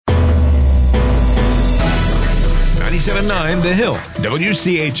97.9 The Hill,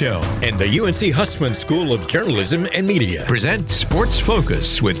 WCHL, and the UNC Hussman School of Journalism and Media present Sports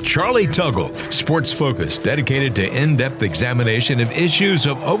Focus with Charlie Tuggle. Sports Focus, dedicated to in-depth examination of issues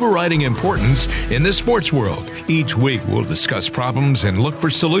of overriding importance in the sports world. Each week, we'll discuss problems and look for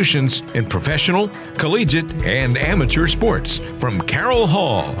solutions in professional, collegiate, and amateur sports. From Carroll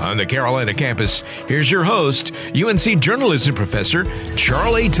Hall on the Carolina campus, here's your host, UNC journalism professor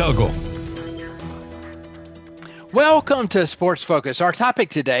Charlie Tuggle. Welcome to Sports Focus. Our topic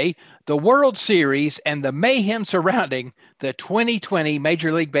today, the World Series and the mayhem surrounding the 2020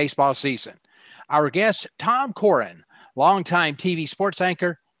 Major League Baseball season. Our guest, Tom Corrin, longtime TV sports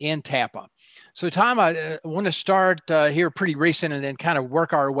anchor in Tampa. So, Tom, I want to start here pretty recent and then kind of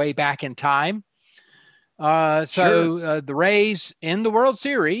work our way back in time. The Rays in the World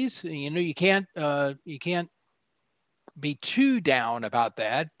Series, you can't be too down about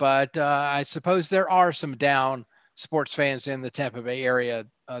that, but I suppose there are some down sports fans in the Tampa Bay area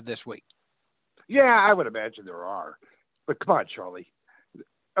this week. Yeah, I would imagine there are. But come on, Charlie.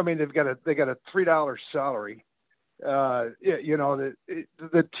 I mean, they got a $3 salary. The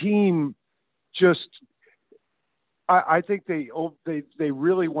team just. I think they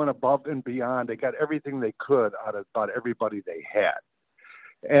really went above and beyond. They got everything they could out of about everybody they had,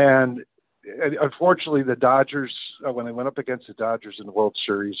 and unfortunately, the Dodgers, when they went up against the Dodgers in the World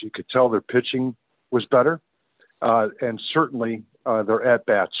Series, you could tell their pitching was better. And certainly their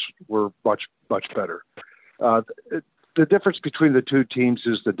at-bats were much, much better. The difference between the two teams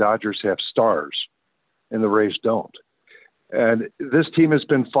is the Dodgers have stars and the Rays don't. And this team has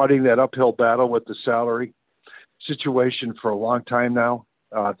been fighting that uphill battle with the salary situation for a long time now.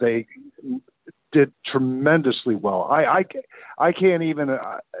 They did tremendously well. I can't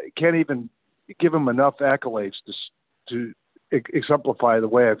even give them enough accolades to exemplify the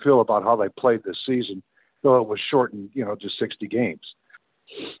way I feel about how they played this season, though it was shortened, just 60 games.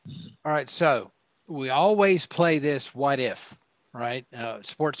 All right, so we always play this what if, right?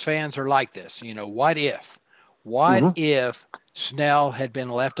 Sports fans are like this, what if? What if Snell had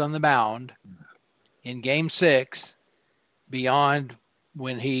been left on the mound in Game 6 beyond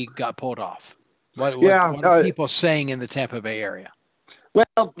when he got pulled off? What are people saying in the Tampa Bay area?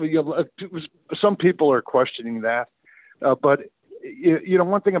 Well, some people are questioning that, but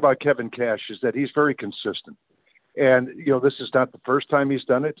one thing about Kevin Cash is that he's very consistent. And, this is not the first time he's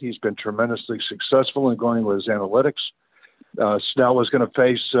done it. He's been tremendously successful in going with his analytics. Snell was going to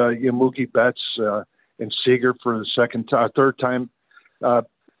face Mookie Betts and Seager for the third time.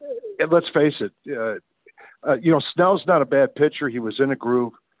 Let's face it, Snell's not a bad pitcher. He was in a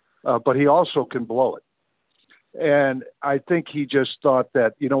groove, but he also can blow it. And I think he just thought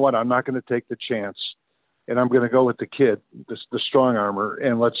that, I'm not going to take the chance. And I'm going to go with the kid, the strong armor,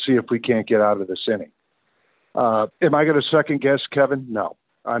 and let's see if we can't get out of this inning. Am I going to second guess Kevin? No,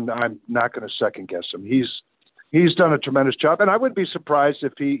 I'm not going to second guess him. He's done a tremendous job, and I would be surprised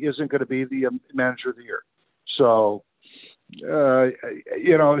if he isn't going to be the manager of the year. So, if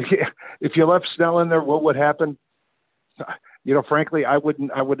you left Snell in there, what would happen? Frankly, I would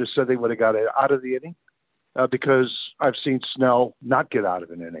have said they would have got it out of the inning because I've seen Snell not get out of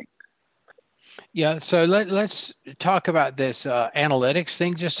an inning. Yeah, so let's talk about this analytics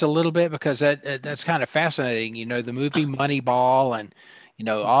thing just a little bit because that's kind of fascinating. The movie Moneyball and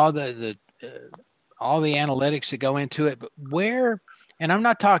all the analytics that go into it. But where, and I'm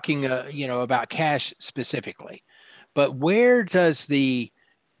not talking about Cash specifically, but where does the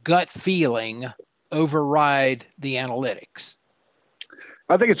gut feeling override the analytics?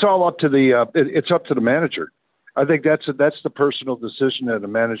 I think it's all up to the manager. I think that's the personal decision that a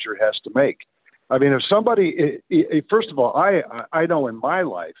manager has to make. I mean, if somebody, first of all, I know in my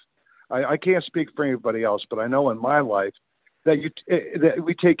life, I can't speak for anybody else, but I know in my life that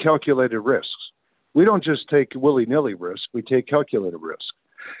we take calculated risks. We don't just take willy-nilly risks. We take calculated risks.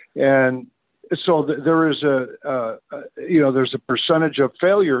 And so there is there's a percentage of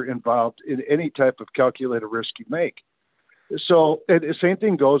failure involved in any type of calculated risk you make. So the same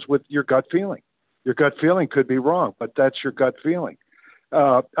thing goes with your gut feeling. Your gut feeling could be wrong, but that's your gut feeling.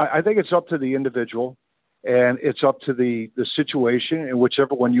 I think it's up to the individual, and it's up to the situation, and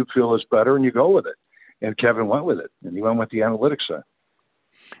whichever one you feel is better, and you go with it. And Kevin went with it, and he went with the analytics side.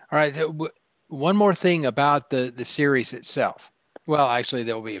 All right. One more thing about the series itself. Well, actually,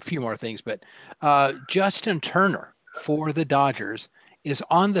 there will be a few more things, but Justin Turner for the Dodgers is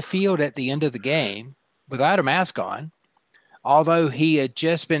on the field at the end of the game without a mask on, although he had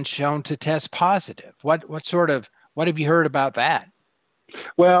just been shown to test positive. What have you heard about that?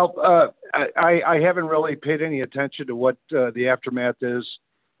 Well, I haven't really paid any attention to what the aftermath is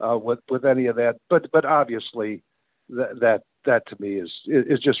with any of that, but obviously, that to me is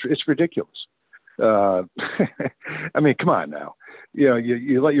just, it's ridiculous. I mean, come on now.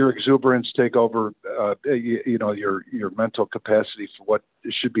 You let your exuberance take over, your mental capacity for what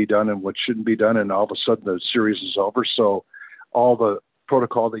should be done and what shouldn't be done, and all of a sudden the series is over. So all the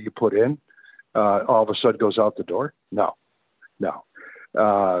protocol that you put in, all of a sudden goes out the door. No.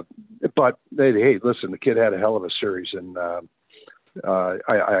 But hey, listen, the kid had a hell of a series, and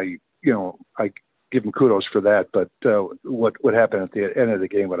I give him kudos for that. But what happened at the end of the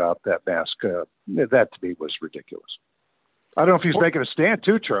game without that mask, that to me was ridiculous. I don't know if he's making a stand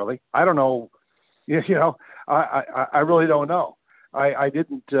too, Charlie. I don't know. I really don't know. I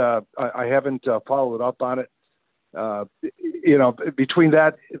haven't followed up on it. Between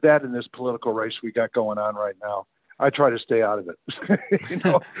that and this political race we got going on right now, I try to stay out of it.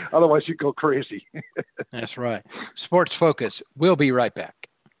 Otherwise you go crazy. That's right. Sports Focus. We'll be right back.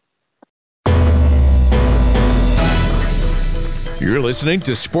 You're listening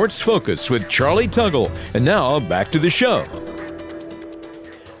to Sports Focus with Charlie Tuggle. And now back to the show.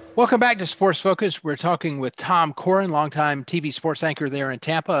 Welcome back to Sports Focus. We're talking with Tom Corrin, longtime TV sports anchor there in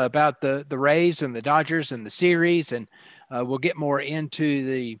Tampa, about the Rays and the Dodgers and the series. And we'll get more into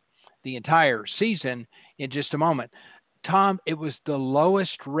the entire season in just a moment. Tom, it was the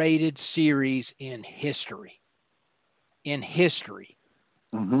lowest rated series in history.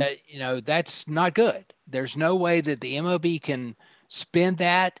 Mm-hmm. That's not good. There's no way that the MLB can spin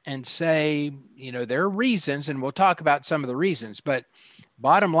that and say, there are reasons, and we'll talk about some of the reasons, but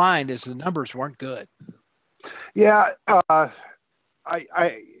bottom line is the numbers weren't good. Yeah. I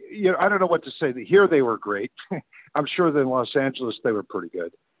don't know what to say. Here they were great. I'm sure that in Los Angeles they were pretty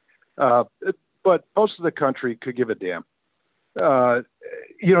good. But most of the country could give a damn.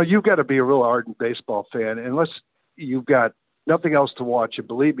 You've got to be a real ardent baseball fan, unless you've got nothing else to watch. And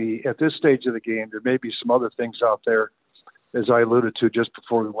believe me, at this stage of the game, there may be some other things out there, as I alluded to just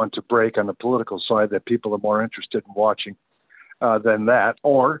before we went to break, on the political side that people are more interested in watching than that,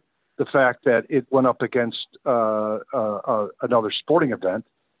 or the fact that it went up against another sporting event.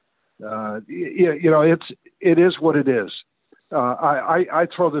 It is what it is. I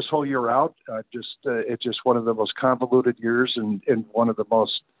throw this whole year out. It's just one of the most convoluted years and one of the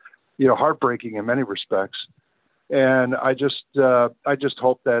most, heartbreaking in many respects. And I just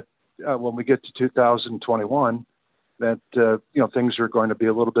hope that when we get to 2021, that things are going to be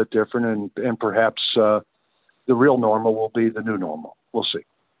a little bit different, and perhaps the real normal will be the new normal. We'll see.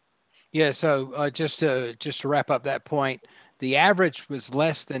 Yeah. So just to wrap up that point, the average was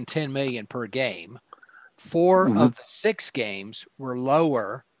less than 10 million per game. 4 Mm-hmm. of the 6 games were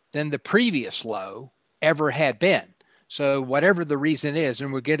lower than the previous low ever had been. So whatever the reason is,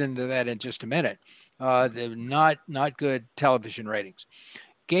 and we'll get into that in just a minute, they're not good television ratings.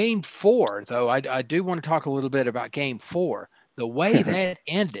 Game 4, though, I do want to talk a little bit about Game 4. The way that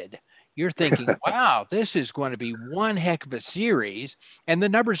ended, you're thinking, wow, this is going to be one heck of a series. And the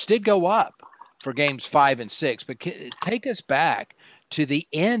numbers did go up for Games 5 and 6. But take us back to the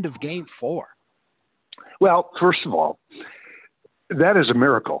end of Game 4. Well, first of all, that is a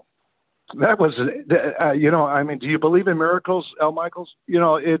miracle. That was, do you believe in miracles, Al Michaels?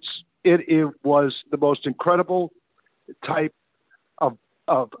 It was the most incredible type of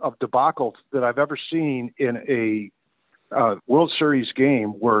debacle that I've ever seen in a World Series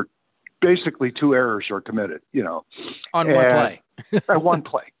game, where basically 2 errors are committed, on one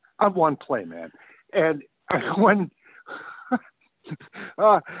play. on one play, man. And when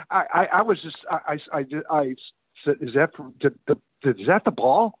I was just, I said, is that the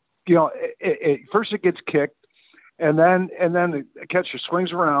ball? First it gets kicked, and then the catcher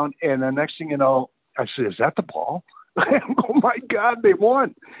swings around, and the next thing you know, I said, is that the ball? Oh my God, they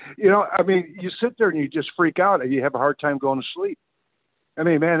won. You sit there and you just freak out, and you have a hard time going to sleep. I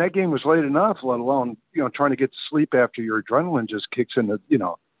mean, man, that game was late enough, let alone, trying to get to sleep after your adrenaline just kicks in the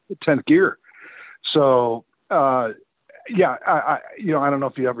 10th gear. So, yeah, I don't know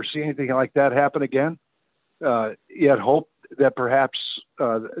if you ever see anything like that happen again. You had hope that perhaps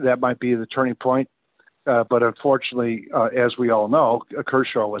that might be the turning point. But unfortunately, as we all know,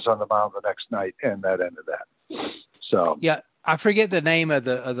 Kershaw was on the mound the next night, and that ended that. So yeah, I forget the name of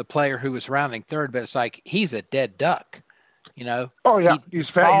the player who was rounding third, but it's like he's a dead duck. Oh yeah, he's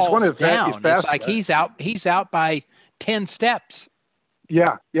fast. He's one of the fast. It's like he's out by 10 steps.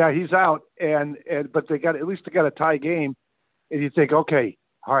 Yeah, he's out, but they got a tie game, and you think, okay,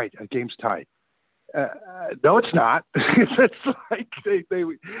 all right, a game's tied. No, it's not. It's like they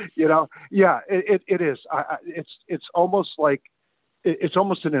yeah, it is. It's almost like it's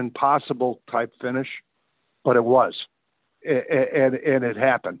almost an impossible type finish, but it was, and it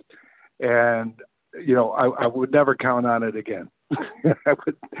happened, and I would never count on it again.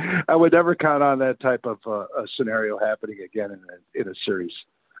 I would never count on that type of a scenario happening again in a series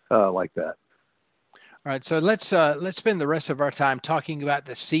like that. All right, so let's spend the rest of our time talking about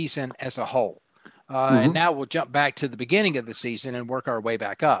the season as a whole. And now we'll jump back to the beginning of the season and work our way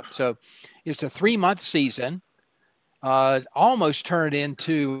back up. So it's a 3-month season, almost turned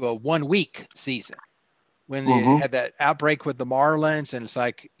into a 1-week season when they had that outbreak with the Marlins. And it's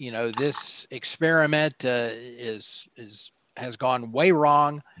like, this experiment has gone way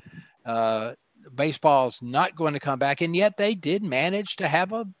wrong. Baseball's not going to come back. And yet they did manage to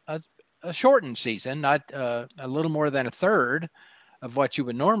have a shortened season, not a little more than a third of what you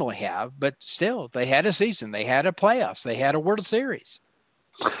would normally have, but still they had a season, they had a playoffs, they had a World Series.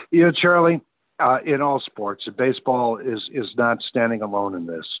 Charlie, in all sports, baseball is not standing alone in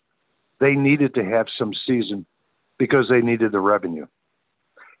this. They needed to have some season because they needed the revenue.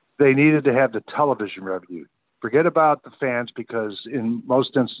 They needed to have the television revenue. Forget about the fans, because in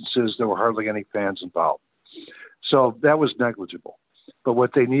most instances there were hardly any fans involved. So that was negligible. But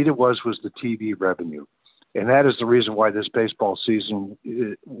what they needed was the TV revenue. And that is the reason why this baseball season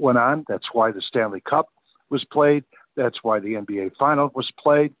went on. That's why the Stanley Cup was played. That's why the NBA Final was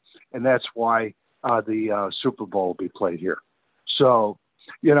played. And that's why the Super Bowl will be played here. So,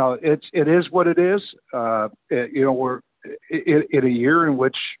 it is what it is. We're in a year in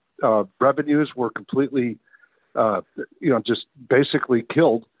which revenues were completely, just basically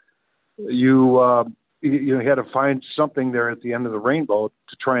killed. You had to find something there at the end of the rainbow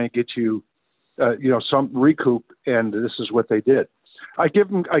to try and get you, some recoup, and this is what they did. I give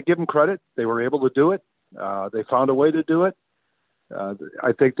them credit. They were able to do it. They found a way to do it.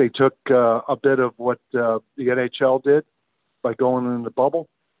 I think they took a bit of what the NHL did by going in the bubble,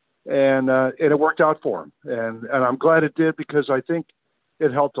 and it worked out for them. And I'm glad it did, because I think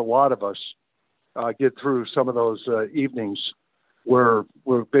it helped a lot of us get through some of those evenings where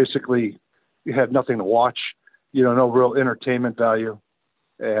basically you had nothing to watch, no real entertainment value.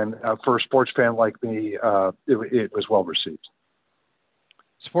 And for a sports fan like me, it was well received.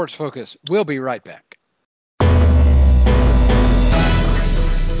 Sports Focus. We'll be right back.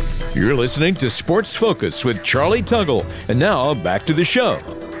 You're listening to Sports Focus with Charlie Tuggle. And now back to the show.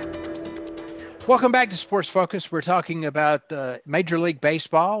 Welcome back to Sports Focus. We're talking about Major League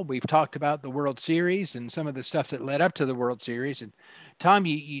Baseball. We've talked about the World Series and some of the stuff that led up to the World Series. And Tom,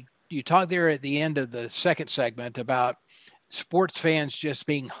 you talked there at the end of the second segment about sports fans just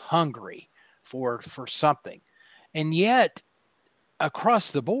being hungry for something. And yet,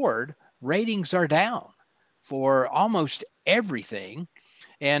 across the board, ratings are down for almost everything.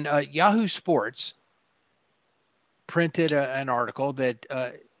 And Yahoo Sports printed an article that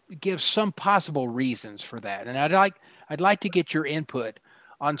gives some possible reasons for that. And I'd like to get your input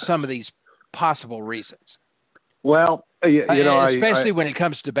on some of these possible reasons. Well, especially when it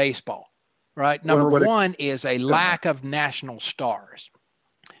comes to baseball. Right. Number one is a lack of national stars.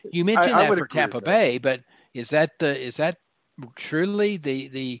 You mentioned that for Tampa Bay, but is that truly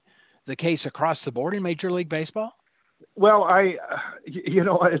the case across the board in Major League Baseball? Well,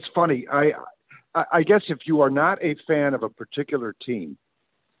 it's funny. I guess if you are not a fan of a particular team,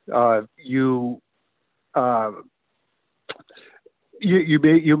 you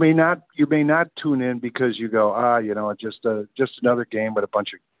may not tune in because you go, just another game with a bunch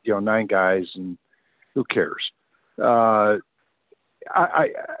of 9 guys, and who cares? To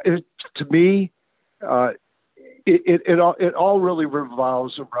me, it all really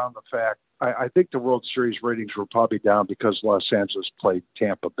revolves around the fact. I think the World Series ratings were probably down because Los Angeles played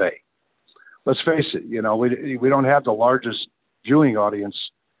Tampa Bay. Let's face it, we don't have the largest viewing audience,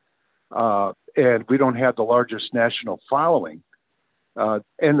 and we don't have the largest national following.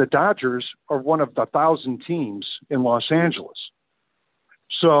 And the Dodgers are one of the 1,000 teams in Los Angeles.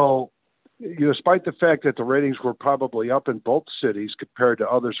 So, despite the fact that the ratings were probably up in both cities compared to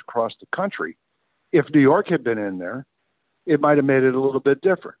others across the country, if New York had been in there, it might have made it a little bit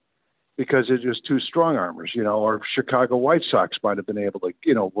different, because it's just 2 strong armors, or Chicago White Sox might have been able to,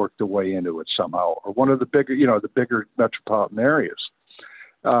 work their way into it somehow, or one of the bigger metropolitan areas.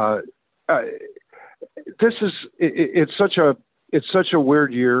 It's such a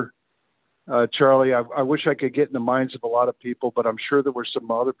weird year. Charlie, I wish I could get in the minds of a lot of people, but I'm sure there were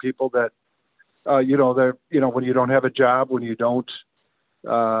some other people that, when you don't have a job, when you don't,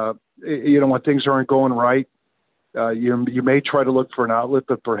 when things aren't going right, you may try to look for an outlet,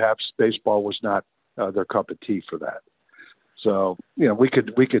 but perhaps baseball was not their cup of tea for that. So, we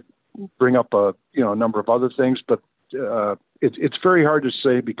could bring up a number of other things, but it's very hard to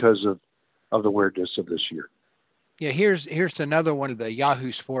say because of the weirdness of this year. Yeah, here's another one of the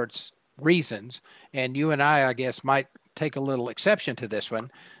Yahoo Sports reasons, and you and I guess, might take a little exception to this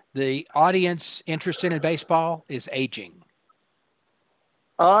one. The audience interested in baseball is aging.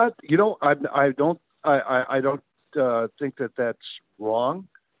 I don't think that that's wrong.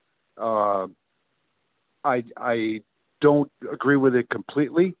 I don't agree with it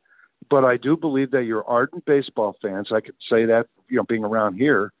completely, but I do believe that your ardent baseball fans, I could say that, being around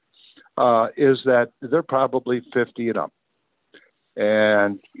here, is that they're probably 50 and up.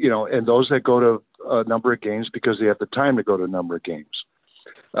 And, and those that go to a number of games because they have the time to go to a number of games.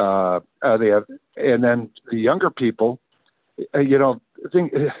 And then the younger people, they got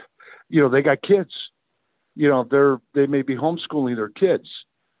kids, they may be homeschooling their kids.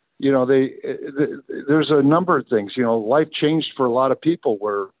 There's a number of things, life changed for a lot of people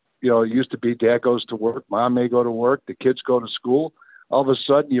where, it used to be dad goes to work, mom may go to work, the kids go to school. All of a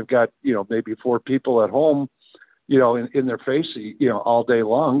sudden you've got, maybe 4 people at home, in their face, all day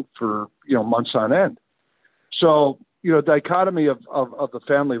long for, months on end. So, dichotomy of the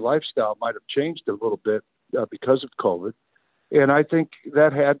family lifestyle might have changed a little bit because of COVID. And I think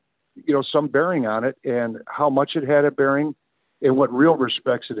that had, some bearing on it, and how much it had a bearing, in what real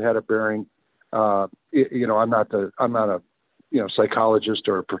respects it had a bearing. I'm not a psychologist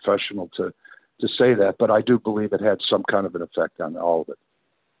or a professional to say that, but I do believe it had some kind of an effect on all of it.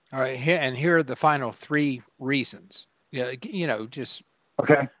 All right, here are the final 3 reasons. Just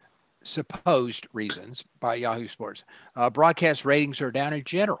okay. Supposed reasons by Yahoo Sports. Broadcast ratings are down in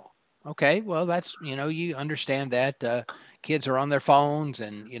general. Okay, well, that's, you understand that kids are on their phones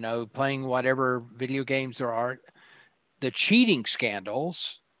and, playing whatever video games there are. The cheating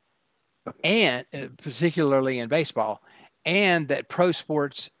scandals, and particularly in baseball, and that pro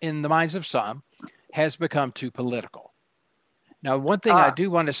sports, in the minds of some, has become too political. Now, one thing I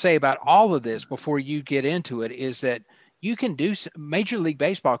do want to say about all of this before you get into it is that Major League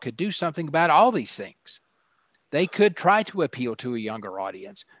Baseball could do something about all these things. They could try to appeal to a younger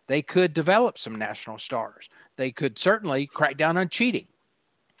audience. They could develop some national stars. They could certainly crack down on cheating.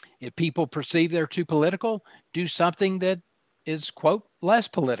 If people perceive they're too political, do something that is, quote, less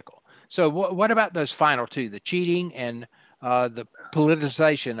political. So what about those final 2, the cheating and the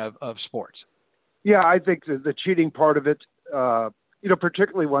politicization of sports? Yeah, I think the cheating part of it,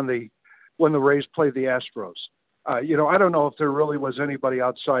 particularly when the Rays played the Astros. I don't know if there really was anybody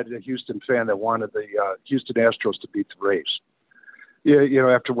outside the Houston fan that wanted the Houston Astros to beat the Rays,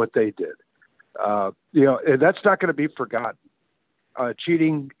 after what they did. That's not going to be forgotten.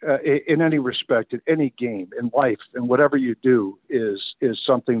 Cheating in any respect, in any game, in life, and whatever you do is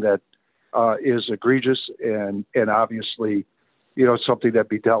something that is egregious and obviously, something that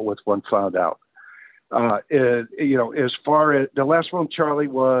be dealt with when found out. As far as the last one, Charlie,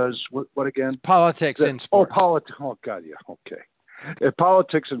 was what again? Politics in sports. Oh, God, yeah, okay.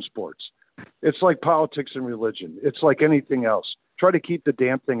 Politics in sports. It's like politics and religion. It's like anything else. Try to keep the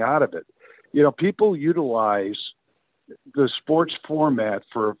damn thing out of it. People utilize the sports format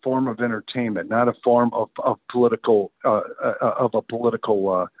for a form of entertainment, not a form of political of a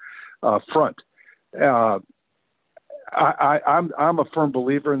political front. I'm a firm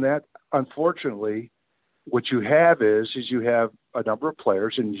believer in that. Unfortunately, what you have is you have a number of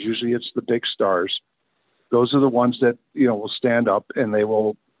players, and usually it's the big stars. Those are the ones that, will stand up and they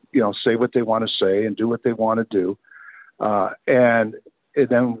will, say what they want to say and do what they want to do. And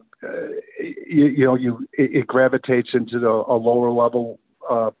then, it gravitates into a lower level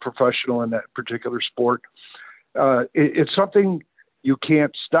professional in that particular sport. It's something you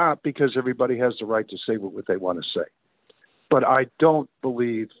can't stop because everybody has the right to say what they want to say. But I don't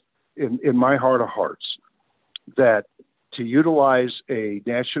believe in my heart of hearts that to utilize a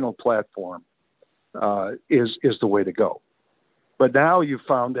national platform is the way to go. But now you've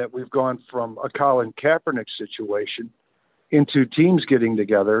found that we've gone from a Colin Kaepernick situation into teams getting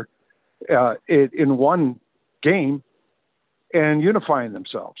together in one game and unifying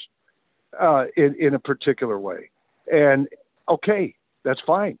themselves in a particular way. And okay, that's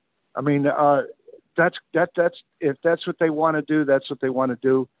fine. I mean, that's if that's what they want to do, that's what they want to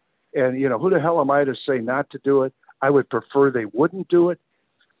do. And, who the hell am I to say not to do it? I would prefer they wouldn't do it.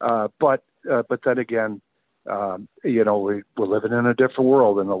 But then again, we're living in a different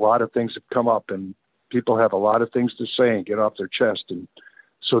world, and a lot of things have come up, and people have a lot of things to say and get off their chest, and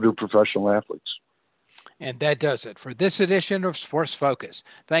so do professional athletes. And that does it for this edition of Sports Focus.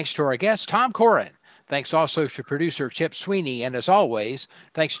 Thanks to our guest, Tom Corrin. Thanks also to producer Chip Sweeney. And as always,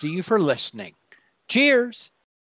 thanks to you for listening. Cheers.